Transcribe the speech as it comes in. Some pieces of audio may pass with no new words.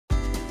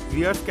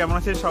Viewers কেমন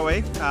আছেন সবাই?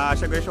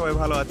 আশা করি সবাই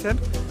ভালো আছেন।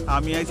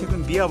 আমি আছি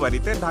এখন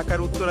দিয়াবাড়িতে, ঢাকার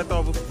উত্তরাতে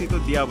অবস্থিত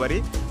দিয়াবাড়ি।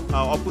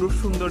 অপরূপ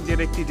সৌন্দর্যের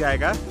একটি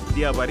জায়গা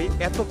দিয়াবাড়ি।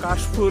 এত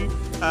কাশফুল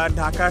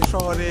ঢাকা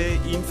শহরে,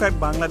 ইনফ্যাক্ট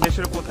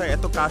বাংলাদেশের কোথাও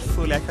এত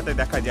কাশফুল একসাথে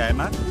দেখা যায়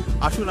না।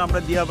 আসুন আমরা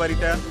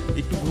দিয়াবাড়িটা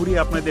একটু ঘুরে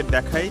আপনাদের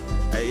দেখাই।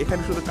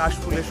 এখানে শুধু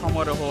কাশফুলের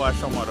সমারোহ আর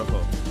সমারোহ।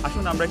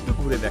 আসুন আমরা একটু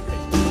ঘুরে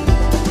দেখাই।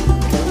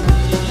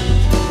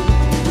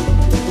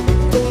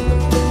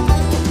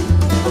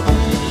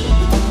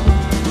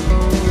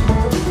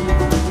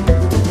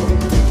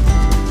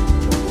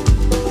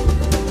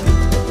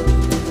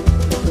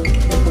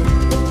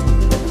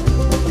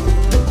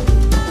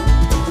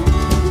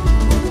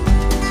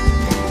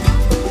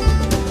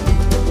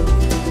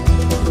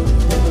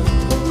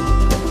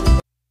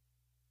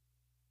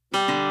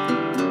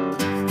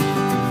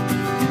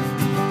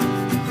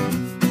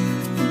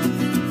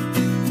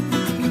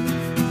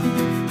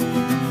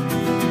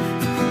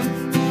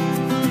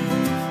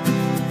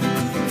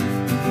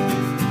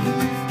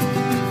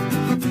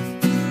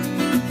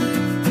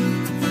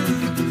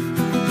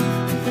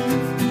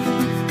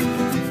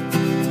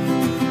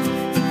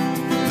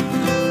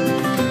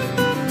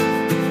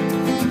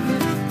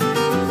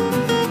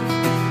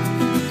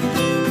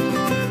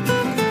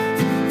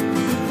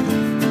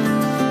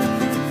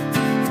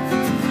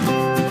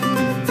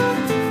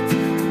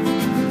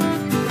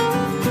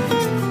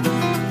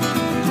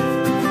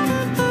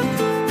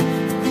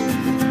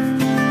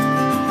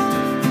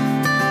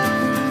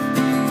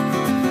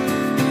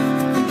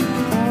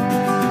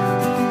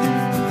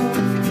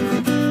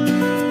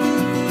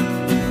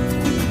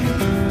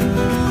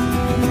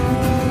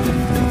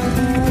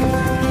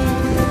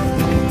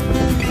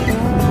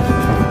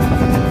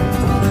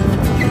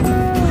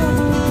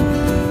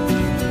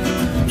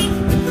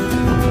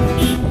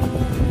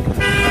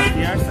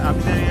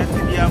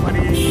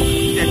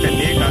 একটা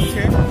লেক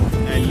আছে,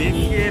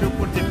 লেকের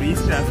উপর যে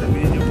ব্রিজটা আছে,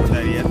 ব্রিজের উপর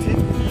দাঁড়িয়ে আছি।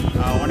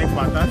 অনেক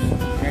বাতাস,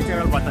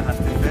 ন্যাচারাল বাতাস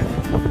আসতেছে।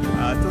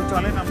 তো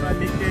চলেন আমরা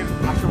লেকের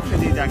আশেপাশে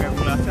যে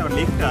জায়গাগুলো আছে আর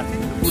লেকটা আছে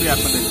ঘুরে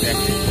আপনাদের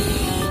দেখি।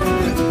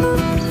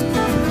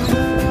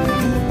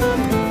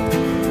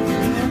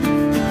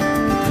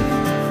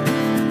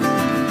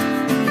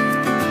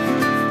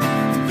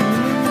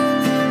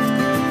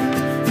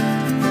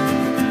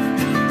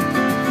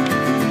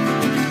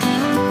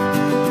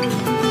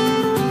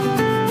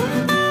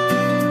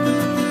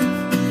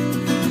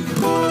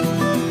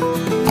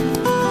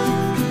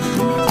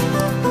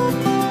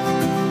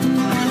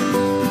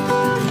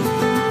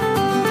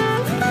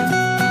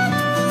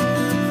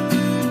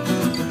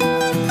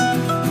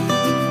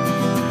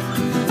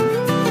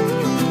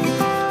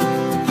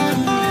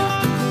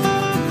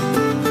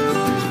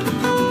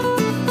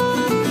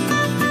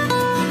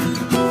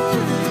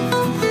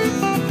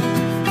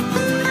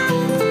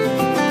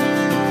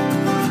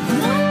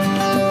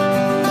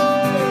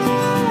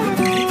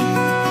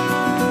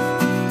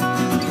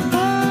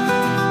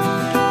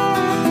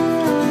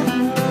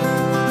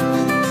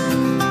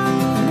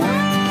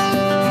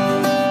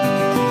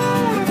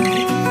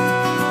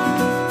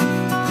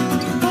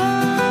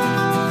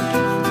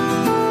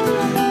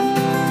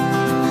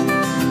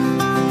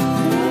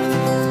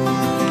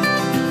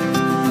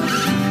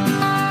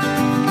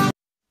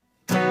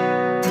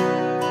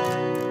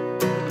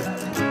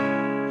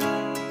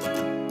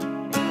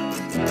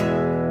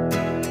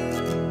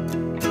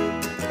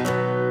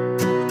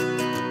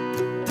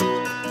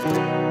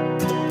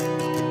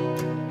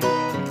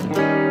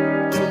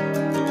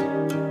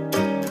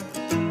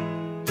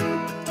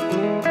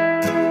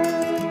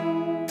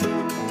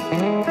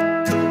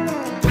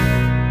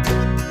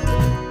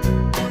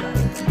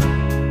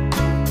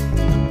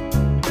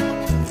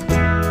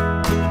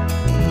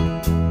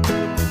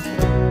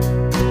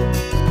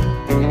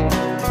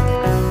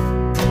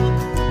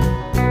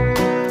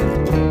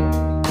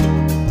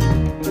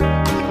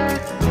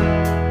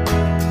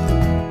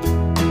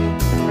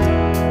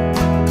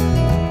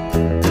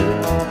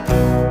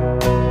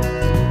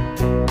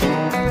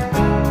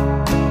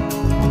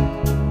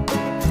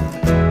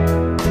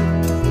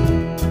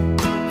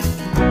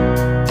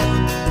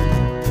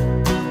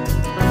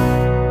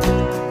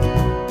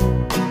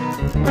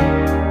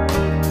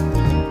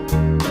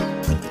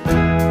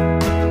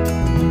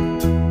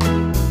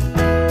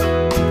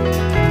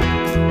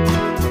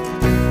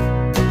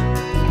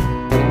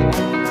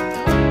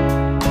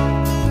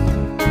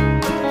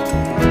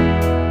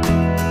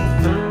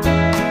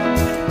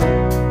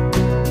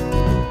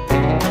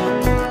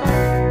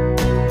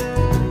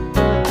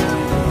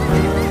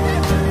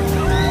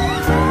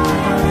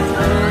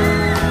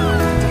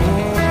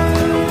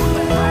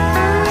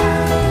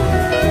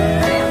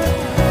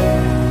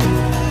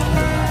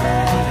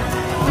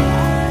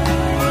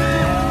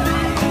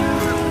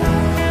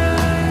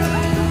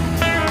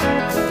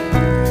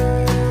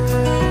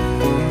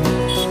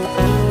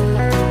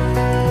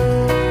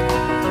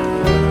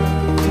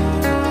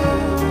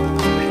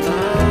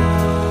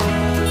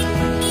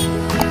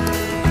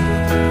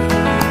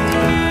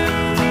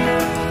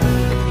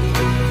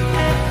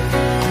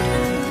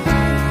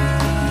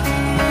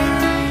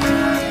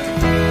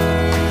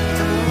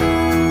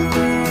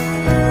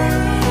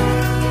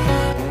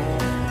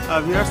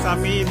 ভিউয়ার্স,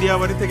 আমি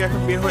দিয়াবাড়ি থেকে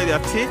এখন বের হয়ে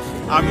যাচ্ছি।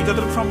 আমি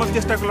যতটুকু সম্ভব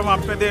চেষ্টা করলাম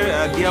আপনাদের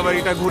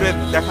দিয়াবাড়িটা ঘুরে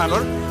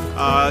দেখানোর।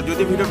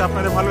 যদি ভিডিওটা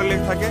আপনাদের ভালো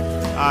লেগে থাকে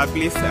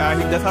please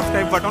hit the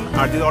subscribe button,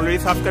 আর যদি অলরেডি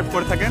সাবস্ক্রাইব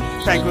করে থাকেন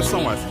থ্যাংক ইউ সো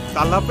মাচ।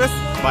 আল্লাহ হাফেজ,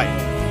 বাই।